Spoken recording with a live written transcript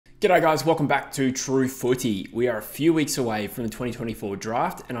G'day guys, welcome back to True Footy. We are a few weeks away from the 2024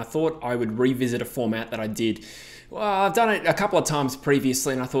 draft and I thought I would revisit a format that I did. Well, I've done it a couple of times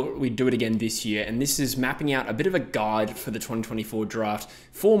previously and I thought we'd do it again this year, and this is mapping out a bit of a guide for the 2024 draft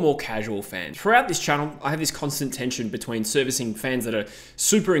for more casual fans. Throughout this channel, I have this constant tension between servicing fans that are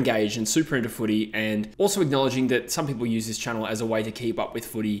super engaged and super into footy and also acknowledging that some people use this channel as a way to keep up with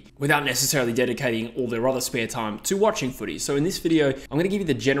footy without necessarily dedicating all their other spare time to watching footy. So in this video, I'm going to give you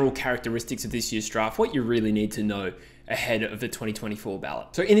the general characteristics of this year's draft, what you really need to know ahead of the 2024 ballot.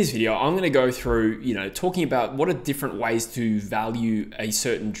 So in this video, I'm going to go through, talking about what are different ways to value a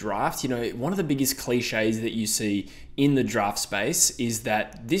certain draft. One of the biggest cliches that you see in the draft space is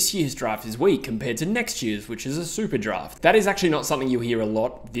that this year's draft is weak compared to next year's, which is a super draft. That is actually not something you'll hear a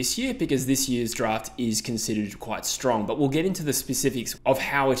lot this year because this year's draft is considered quite strong, but we'll get into the specifics of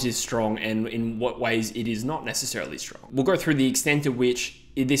how it is strong and in what ways it is not necessarily strong. We'll go through the extent to which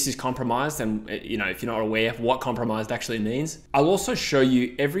this is compromised and, if you're not aware of what compromised actually means. I'll also show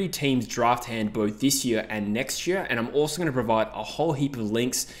you every team's draft hand both this year and next year, and I'm also going to provide a whole heap of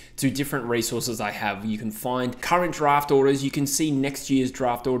links to different resources I have. You can find current draft orders, you can see next year's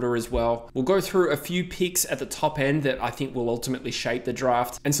draft order as well. We'll go through a few picks at the top end that I think will ultimately shape the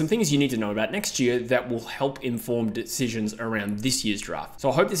draft, and some things you need to know about next year that will help inform decisions around this year's draft. So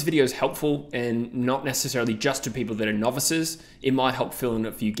I hope this video is helpful and not necessarily just to people that are novices. It might help fill in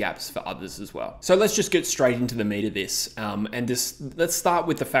a few gaps for others as well. So let's just get straight into the meat of this. Let's start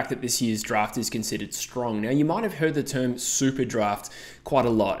with the fact that this year's draft is considered strong. Now, you might have heard the term super draft quite a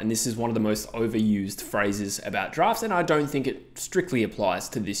lot, and this is one of the most overused phrases about drafts, and I don't think it strictly applies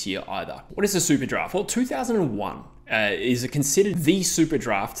to this year either. What is a super draft? Well, 2001 is considered the super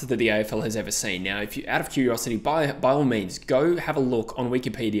draft that the AFL has ever seen. Now, if you, out of curiosity, by all means, go have a look on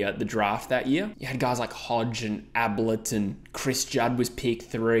Wikipedia at the draft that year. You had guys like Hodge and Ablett and Chris Judd was pick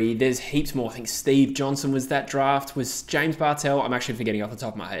 3. There's heaps more. I think Steve Johnson was that draft. Was James Bartell? I'm actually forgetting off the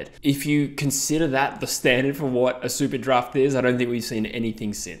top of my head. If you consider that the standard for what a super draft is, I don't think we've seen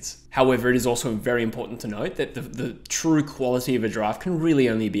anything since. However, it is also very important to note that the true quality of a draft can really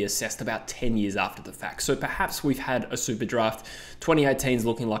only be assessed about 10 years after the fact. So perhaps we've had a super draft. 2018 is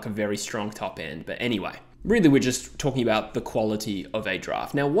looking like a very strong top end. But anyway, really we're just talking about the quality of a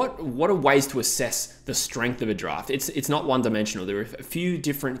draft. Now, what are ways to assess the strength of a draft? It's not one-dimensional. There are a few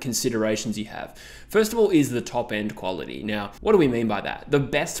different considerations you have. First of all is the top end quality. Now, what do we mean by that? The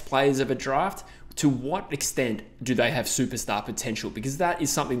best players of a draft, to what extent do they have superstar potential? Because that is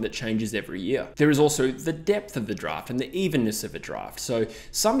something that changes every year. There is also the depth of the draft and the evenness of a draft. So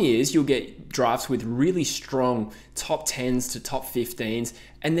some years you'll get drafts with really strong top 10s to top 15s.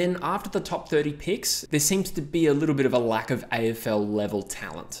 And then after the top 30 picks, there seems to be a little bit of a lack of AFL level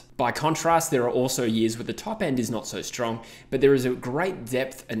talent. By contrast, there are also years where the top end is not so strong, but there is a great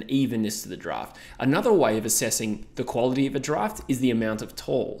depth and evenness to the draft. Another way of assessing the quality of a draft is the amount of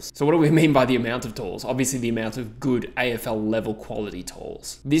talls. So what do we mean by the amount of talls? Obviously the amount of good AFL level quality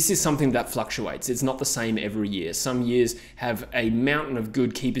talls. This is something that fluctuates. It's not the same every year. Some years have a mountain of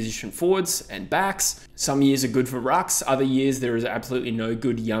good key position forwards and backs. Some years are good for rucks. Other years there is absolutely no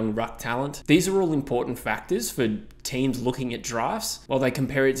good young ruck talent. These are all important factors for teams looking at drafts while they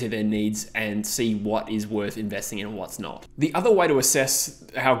compare it to their needs and see what is worth investing in and what's not. The other way to assess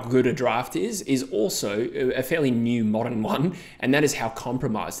how good a draft is also a fairly new modern one, and that is how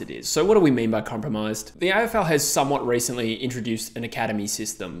compromised it is. So what do we mean by compromised? The AFL has somewhat recently introduced an academy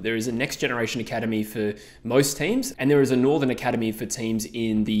system. There is a next generation academy for most teams, and there is a northern academy for teams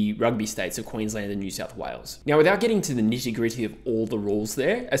in the rugby states of Queensland and New South Wales. Now, without getting to the nitty-gritty of all the rules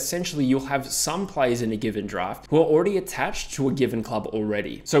there, essentially you'll have some players in a given draft who are already attached to a given club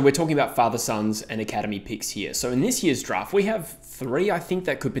already. So we're talking about father, sons, and academy picks here. So in this year's draft, we have 3, I think,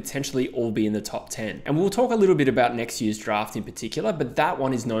 that could potentially all be in the top 10. And we'll talk a little bit about next year's draft in particular, but that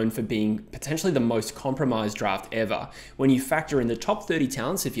one is known for being potentially the most compromised draft ever. When you factor in the top 30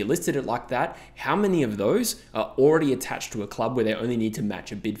 talents, if you listed it like that, how many of those are already attached to a club where they only need to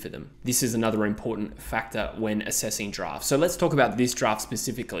match a bid for them? This is another important factor when assessing drafts. So let's talk about this draft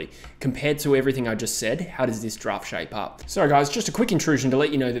specifically. Compared to everything I just said, how does this draft shape up? Sorry guys, just a quick intrusion to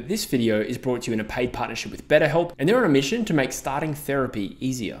let you know that this video is brought to you in a paid partnership with BetterHelp, and they're on a mission to make starting therapy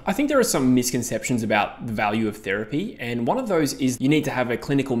easier. I think there are some misconceptions about the value of therapy, and one of those is you need to have a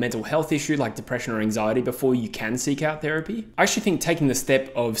clinical mental health issue like depression or anxiety before you can seek out therapy. I actually think taking the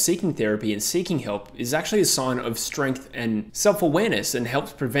step of seeking therapy and seeking help is actually a sign of strength and self-awareness and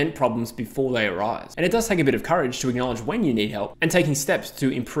helps prevent problems before they arise. And it does take a bit of courage to acknowledge when you need help and taking steps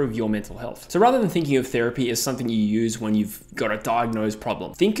to improve your mental health. So rather than thinking of therapy as something you use when you've got a diagnosed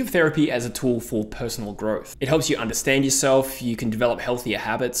problem, think of therapy as a tool for personal growth. It helps you understand yourself, you can develop healthier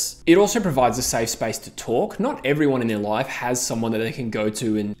habits. It also provides a safe space to talk. Not everyone in their life has someone that they can go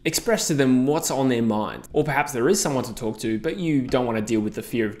to and express to them what's on their mind. Or perhaps there is someone to talk to, but you don't want to deal with the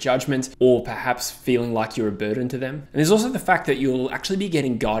fear of judgment or perhaps feeling like you're a burden to them. And there's also the fact that you'll actually be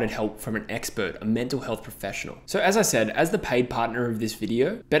getting guided help from an expert, a mental health professional. So as I said, as the paid partner of this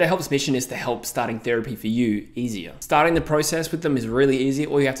video, BetterHelp's mission is to help starting therapy for you easier. Starting the process with them is really easy.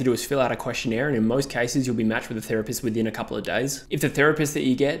 All you have to do is fill out a questionnaire, and in most cases, you'll be matched with a therapist within a couple of days. If the therapist that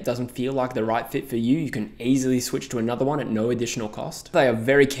you get doesn't feel like the right fit for you, you can easily switch to another one at no additional cost. They are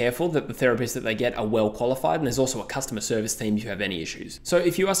very careful that the therapists that they get are well qualified, and there's also a customer service team if you have any issues. So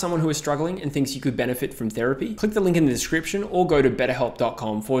if you are someone who is struggling and thinks you could benefit from therapy, click the link in the description or go to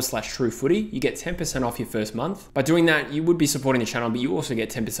betterhelp.com/truefooty. You get 10% off your first month. By doing that, you would be supporting the channel, but you also get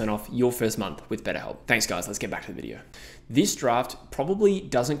 10% off your first month with BetterHelp. Thanks guys, let's get back to the video. This draft probably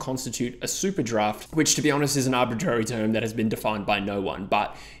doesn't constitute a super draft, which to be honest is an arbitrary term that has been defined by no one,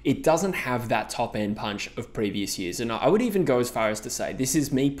 but it doesn't have that top end punch of previous years. And I would even go as far as to say, this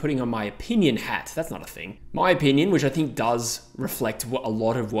is me putting on my opinion hat. That's not a thing. My opinion, which I think does reflect a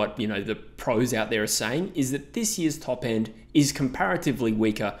lot of what, the pros out there are saying, is that this year's top end is comparatively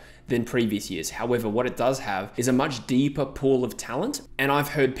weaker than previous years. However, what it does have is a much deeper pool of talent. And I've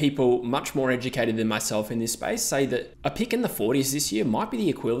heard people much more educated than myself in this space say that a pick in the 40s this year might be the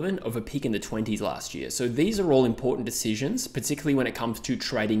equivalent of a pick in the 20s last year. So these are all important decisions, particularly when it comes to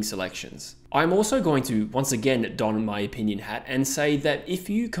trading selections. I'm also going to, once again, don my opinion hat and say that if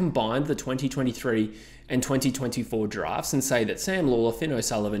you combine the 2023 and 2024 drafts and say that Sam Lawler, Finn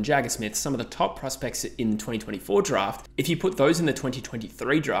O'Sullivan, Jagger Smith, some of the top prospects in the 2024 draft, if you put those in the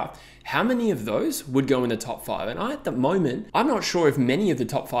 2023 draft, how many of those would go in the top 5? And at the moment, I'm not sure if many of the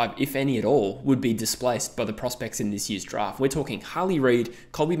top 5, if any at all, would be displaced by the prospects in this year's draft. We're talking Harley Reid,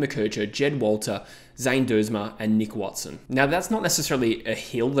 Colby McKercher, Jed Walter, Zane Dersma, and Nick Watson. Now, that's not necessarily a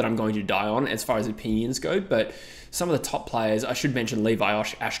hill that I'm going to die on as far as opinions go, but some of the top players, I should mention Levi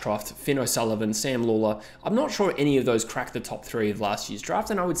Ashcroft, Finn O'Sullivan, Sam Lawler. I'm not sure any of those cracked the top 3 of last year's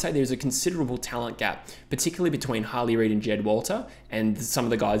draft, and I would say there's a considerable talent gap, particularly between Harley Reid and Jed Walter and some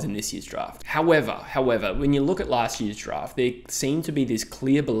of the guys in this year's draft. However, when you look at last year's draft, there seemed to be this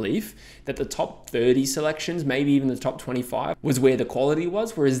clear belief that the top 30 selections, maybe even the top 25, was where the quality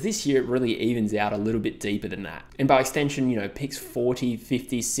was, whereas this year it really evens out a little bit deeper than that. And by extension, picks 40,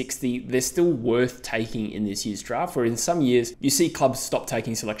 50, 60, they're still worth taking in this year's draft, where in some years, you see clubs stop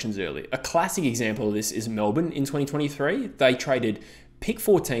taking selections early. A classic example of this is Melbourne in 2023. They traded pick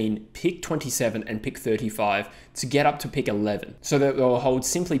 14, pick 27, and pick 35 to get up to pick 11. So they will hold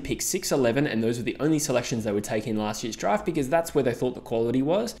simply pick 6, 11, and those were the only selections they would take in last year's draft because that's where they thought the quality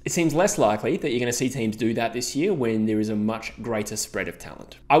was. It seems less likely that you're going to see teams do that this year when there is a much greater spread of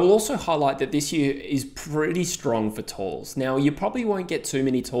talent. I will also highlight that this year is pretty strong for talls. Now, you probably won't get too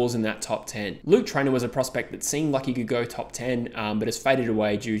many talls in that top 10. Luke Traynor was a prospect that seemed like he could go top 10, but has faded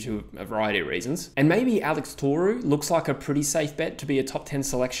away due to a variety of reasons. And maybe Alex Toru looks like a pretty safe bet to be a top 10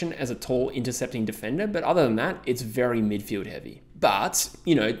 selection as a tall intercepting defender, but other than that, it's very midfield heavy. But,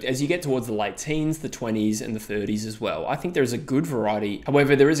 as you get towards the late teens, the 20s and the 30s as well, I think there's a good variety.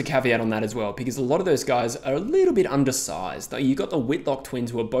 However, there is a caveat on that as well, because a lot of those guys are a little bit undersized. You got the Whitlock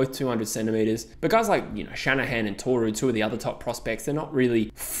twins who are both 200 centimeters, but guys like, Shanahan and Toru, two of the other top prospects, they're not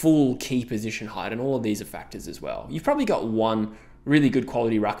really full key position height, and all of these are factors as well. You've probably got one really good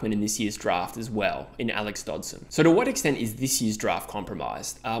quality ruckman in this year's draft as well, in Alex Dodson. So to what extent is this year's draft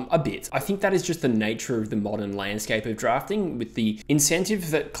compromised? A bit. I think that is just the nature of the modern landscape of drafting. With the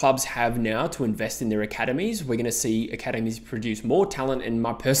incentive that clubs have now to invest in their academies, we're going to see academies produce more talent. And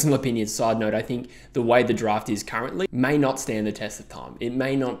my personal opinion, side note, I think the way the draft is currently may not stand the test of time. It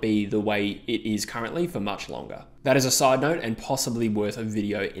may not be the way it is currently for much longer. That is a side note and possibly worth a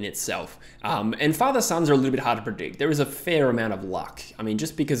video in itself. And father-sons are a little bit hard to predict. There is a fair amount of luck. I mean,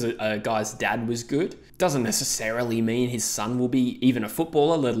 just because a guy's dad was good doesn't necessarily mean his son will be even a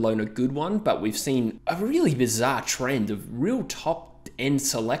footballer, let alone a good one. But we've seen a really bizarre trend of real top end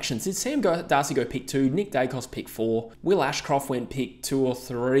selections. Did Sam Darcy go pick 2? Nick Dacos pick 4. Will Ashcroft went pick 2 or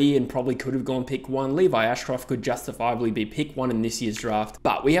 3 and probably could have gone pick 1. Levi Ashcroft could justifiably be pick 1 in this year's draft.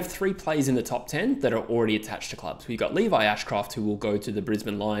 But we have 3 players in the top 10 that are already attached to clubs. We've got Levi Ashcroft, who will go to the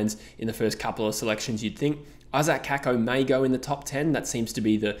Brisbane Lions in the first couple of selections, you'd think. Isaac Kako may go in the top 10. That seems to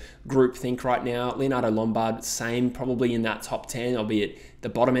be the group think right now. Leonardo Lombard, same, probably in that top 10, albeit the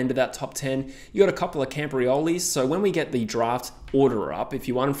bottom end of that top 10. You got a couple of Camperiolis. So when we get the draft order up, if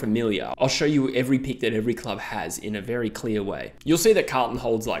you're unfamiliar, I'll show you every pick that every club has in a very clear way. You'll see that Carlton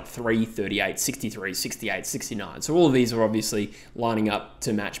holds like 3, 38, 63, 68, 69. So all of these are obviously lining up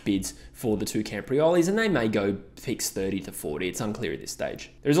to match bids for the two Campriolis, and they may go picks 30 to 40. It's unclear at this stage.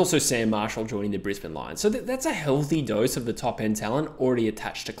 There's also Sam Marshall joining the Brisbane Lions. So that's a healthy dose of the top end talent already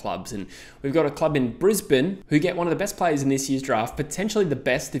attached to clubs. And we've got a club in Brisbane who get one of the best players in this year's draft, potentially the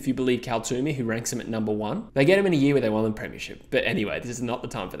best if you believe Cal Toomey, who ranks him at number 1. They get him in a year where they won the premiership. But anyway, this is not the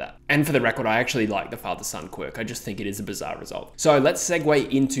time for that. And for the record, I actually like the father-son quirk. I just think it is a bizarre result. So let's segue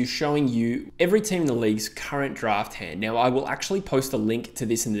into showing you every team in the league's current draft hand. Now, I will actually post a link to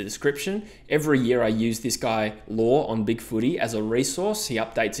this in the description. Every year I use this guy, Law, on Big Footy as a resource. He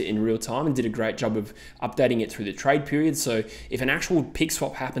updates it in real time and did a great job of updating it through the trade period. So if an actual pick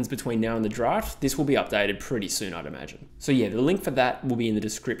swap happens between now and the draft, this will be updated pretty soon, I'd imagine. So yeah, the link for that will be in the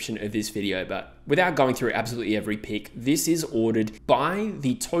description of this video, but without going through absolutely every pick, this is ordered by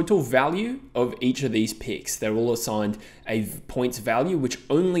the total value of each of these picks. They're all assigned a points value, which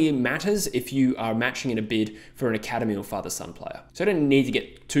only matters if you are matching in a bid for an academy or father-son player. So I don't need to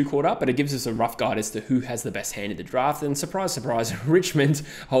get too caught up, but it gives us a rough guide as to who has the best hand in the draft. And surprise, surprise, Richmond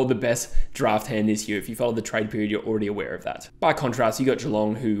hold the best draft hand this year. If you follow the trade period, you're already aware of that. By contrast, you got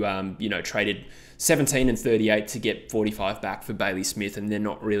Geelong, who traded 17 and 38 to get 45 back for Bailey Smith, and they're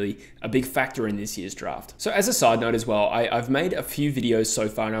not really a big factor in this year's draft. So as a side note as well, I've made a few videos so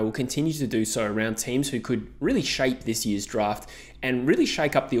far, and I will continue to do so around teams who could really shape this year's draft and really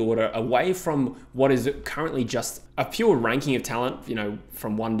shake up the order away from what is currently just a pure ranking of talent,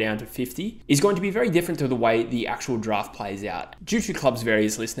 from 1 down to 50, is going to be very different to the way the actual draft plays out due to clubs'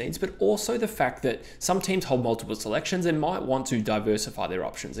 various list needs, but also the fact that some teams hold multiple selections and might want to diversify their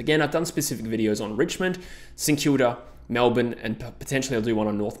options. Again, I've done specific videos on Richmond, St Kilda, Melbourne, and potentially I'll do one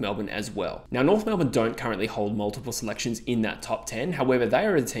on North Melbourne as well. Now, North Melbourne don't currently hold multiple selections in that top 10. However, they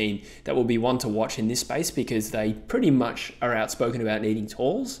are a team that will be one to watch in this space because they pretty much are outspoken about needing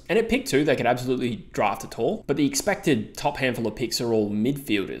talls. And at pick 2, they could absolutely draft a tall, but the expected top handful of picks are all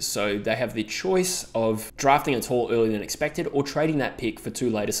midfielders. So they have the choice of drafting a tall earlier than expected or trading that pick for 2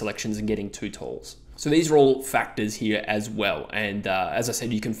 later selections and getting 2 talls. So these are all factors here as well. And as I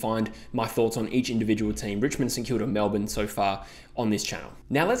said, you can find my thoughts on each individual team, Richmond, St Kilda, Melbourne so far on this channel.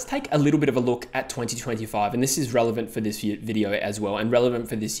 Now let's take a little bit of a look at 2025, and this is relevant for this video as well and relevant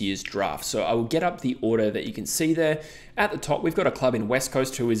for this year's draft. So I will get up the order that you can see there. At the top, we've got a club in West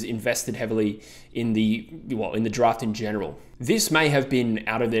Coast who is invested heavily in the draft in general. This may have been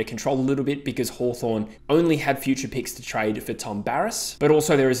out of their control a little bit because Hawthorn only had future picks to trade for Tom Barrass, but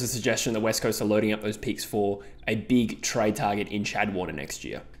also there is a suggestion that West Coast are loading up those picks for a big trade target in Chad Warner next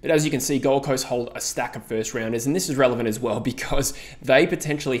year. But as you can see, Gold Coast hold a stack of first rounders, and this is relevant as well because they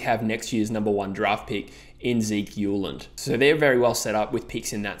potentially have next year's #1 draft pick in Zeke Hewland. So they're very well set up with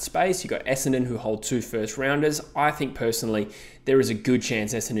picks in that space. You've got Essendon who hold 2 first rounders. I think personally, there is a good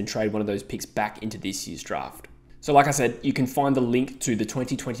chance Essendon trade one of those picks back into this year's draft. So like I said, you can find the link to the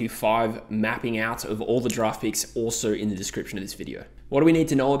 2025 mapping out of all the draft picks also in the description of this video. What do we need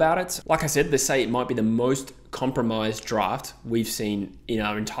to know about it? Like I said, they say it might be the most compromised draft we've seen in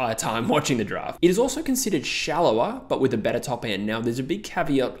our entire time watching the draft. It is also considered shallower, but with a better top end. Now, there's a big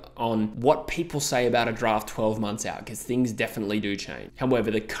caveat on what people say about a draft 12 months out, because things definitely do change. However,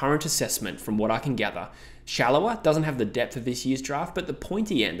 the current assessment, from what I can gather, shallower, doesn't have the depth of this year's draft, but the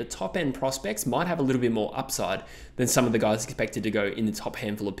pointy end, the top end prospects might have a little bit more upside than some of the guys expected to go in the top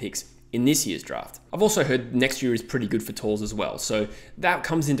handful of picks in this year's draft. I've also heard next year is pretty good for talls as well. So that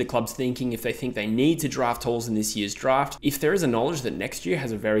comes into clubs thinking if they think they need to draft talls in this year's draft. If there is a knowledge that next year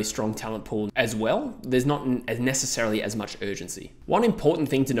has a very strong talent pool as well, there's not necessarily as much urgency. One important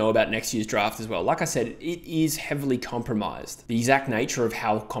thing to know about next year's draft as well, like I said, it is heavily compromised. The exact nature of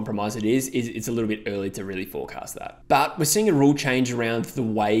how compromised it is it's a little bit early to really forecast that. But we're seeing a rule change around the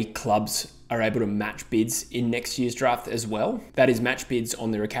way clubs are able to match bids in next year's draft as well. That is match bids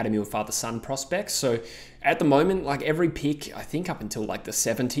on their academy or father-son prospects. So at the moment, like every pick, I think up until like the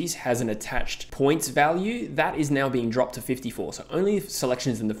 70s, has an attached points value. That is now being dropped to 54. So only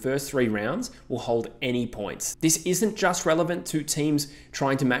selections in the first 3 rounds will hold any points. This isn't just relevant to teams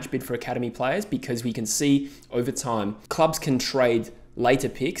trying to match bid for academy players, because we can see over time, clubs can trade later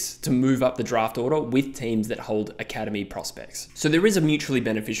picks to move up the draft order with teams that hold academy prospects. So there is a mutually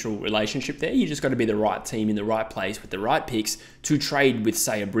beneficial relationship there. You just got to be the right team in the right place with the right picks to trade with,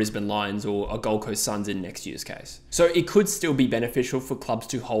 say, a Brisbane Lions or a Gold Coast Suns in next year's case. So it could still be beneficial for clubs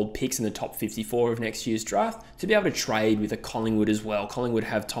to hold picks in the top 54 of next year's draft to be able to trade with a Collingwood as well. Collingwood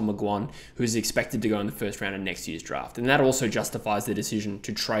have Tom McGuan, who's expected to go in the first round of next year's draft. And that also justifies the decision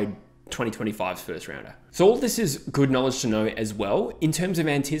to trade 2025's first rounder. So all this is good knowledge to know as well in terms of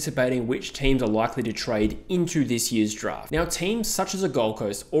anticipating which teams are likely to trade into this year's draft. Now, teams such as a Gold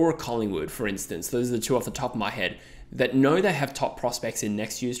Coast or a Collingwood, for instance, those are the 2 off the top of my head, that know they have top prospects in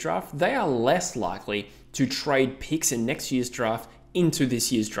next year's draft, they are less likely to trade picks in next year's draft into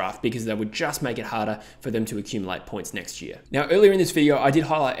this year's draft because that would just make it harder for them to accumulate points next year. Now, earlier in this video, I did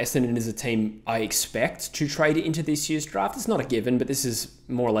highlight Essendon as a team I expect to trade into this year's draft. It's not a given, but this is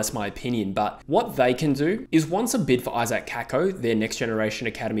more or less my opinion. But what they can do is once a bid for Isaac Kako, their next generation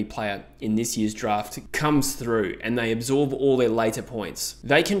academy player in this year's draft, comes through and they absorb all their later points,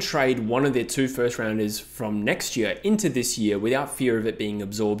 they can trade one of their 2 first rounders from next year into this year without fear of it being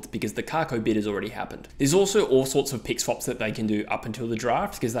absorbed because the Kako bid has already happened. There's also all sorts of pick swaps that they can do up until the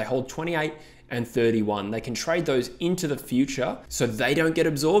draft because they hold 28 and 31. They can trade those into the future so they don't get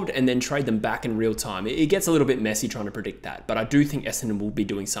absorbed and then trade them back in real time. It gets a little bit messy trying to predict that, but I do think Essendon will be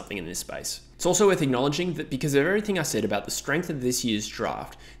doing something in this space. It's also worth acknowledging that because of everything I said about the strength of this year's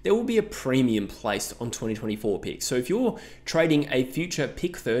draft, there will be a premium placed on 2024 picks. So if you're trading a future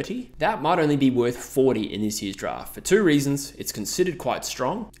pick 30, that might only be worth 40 in this year's draft. For 2 reasons, it's considered quite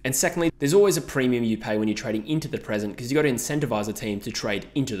strong. And secondly, there's always a premium you pay when you're trading into the present because you've got to incentivize a team to trade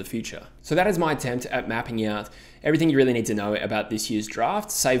into the future. So that is my attempt at mapping out everything you really need to know about this year's draft,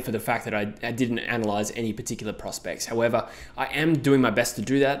 save for the fact that I didn't analyze any particular prospects. However, I am doing my best to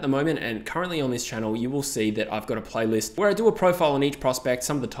do that at the moment, and currently on this channel, you will see that I've got a playlist where I do a profile on each prospect,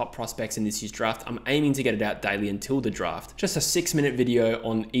 some of the top prospects in this year's draft. I'm aiming to get it out daily until the draft. Just a 6-minute video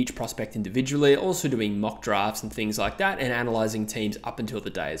on each prospect individually, also doing mock drafts and things like that, and analyzing teams up until the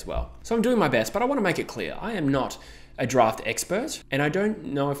day as well. So I'm doing my best, but I want to make it clear, I am not a draft expert, and I don't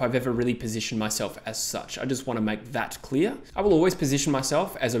know if I've ever really positioned myself as such. I just want to make that clear. I will always position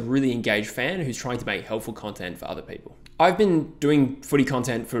myself as a really engaged fan who's trying to make helpful content for other people. I've been doing footy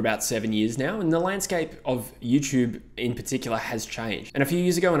content for about 7 years now, and the landscape of YouTube in particular has changed. And a few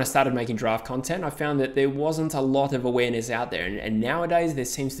years ago when I started making draft content, I found that there wasn't a lot of awareness out there. And nowadays there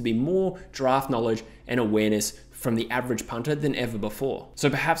seems to be more draft knowledge and awareness from the average punter than ever before. So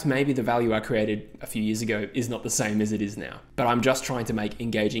perhaps maybe the value I created a few years ago is not the same as it is now. But I'm just trying to make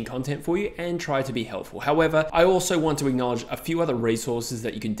engaging content for you and try to be helpful. However, I also want to acknowledge a few other resources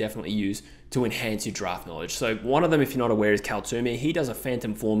that you can definitely use to enhance your draft knowledge. So one of them, if you're not aware, is Cal Toomey. He does a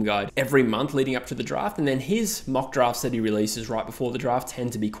phantom form guide every month leading up to the draft, and then his mock drafts that he releases right before the draft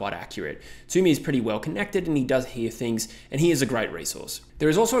tend to be quite accurate. Toomey is pretty well connected and he does hear things, and he is a great resource. There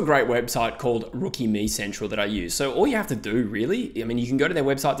is also a great website called Rookie Me Central that I use. So all you have to do really, I mean, you can go to their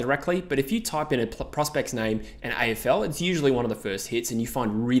website directly, but if you type in a prospect's name and AFL, it's usually one of the first hits and you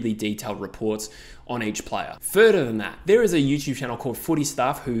find really detailed reports on each player. Further than that, there is a YouTube channel called Footy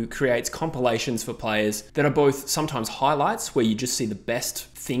Stuff who creates compilations for players that are both sometimes highlights where you just see the best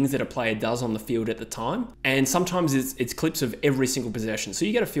things that a player does on the field at the time, and sometimes it's clips of every single possession, so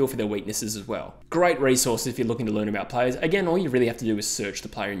you get a feel for their weaknesses as well. Great resource if you're looking to learn about players. Again, all you really have to do is search the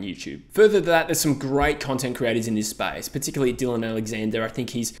player in YouTube. Further to that, there's some great content creators in this space, particularly Dylan Alexander. I think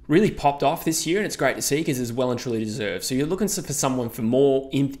he's really popped off this year, and it's great to see because it's well and truly deserved. So you're looking for someone for more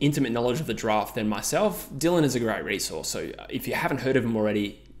intimate knowledge of the draft than myself, Dylan is a great resource. So if you haven't heard of him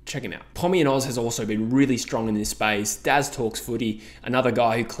already, check him out. Pommy and Oz has also been really strong in this space. Daz Talks Footy, another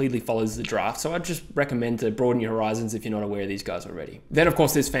guy who clearly follows the draft. So I'd just recommend to broaden your horizons if you're not aware of these guys already. Then of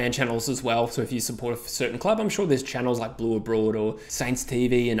course there's fan channels as well. So if you support a certain club, I'm sure there's channels like Blue Abroad or Saints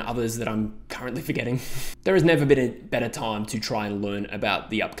TV and others that I'm currently forgetting. There has never been a better time to try and learn about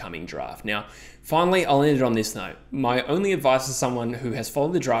the upcoming draft. Now, finally, I'll end it on this note. My only advice to someone who has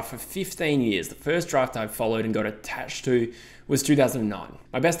followed the draft for 15 years, the first draft I followed and got attached to was 2009.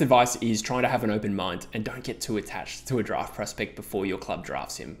 My best advice is trying to have an open mind and don't get too attached to a draft prospect before your club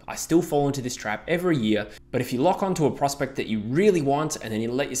drafts him. I still fall into this trap every year, but if you lock onto a prospect that you really want and then you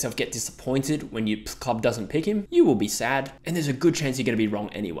let yourself get disappointed when your club doesn't pick him, you will be sad, and there's a good chance you're going to be wrong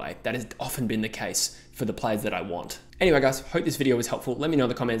anyway. That has often been the case for the players that I want. Anyway guys, hope this video was helpful. Let me know in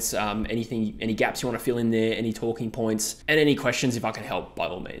the comments any gaps you want to fill in there, any talking points, and any questions if I can help by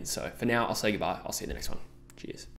all means. So for now, I'll say goodbye. I'll see you in the next one. Cheers.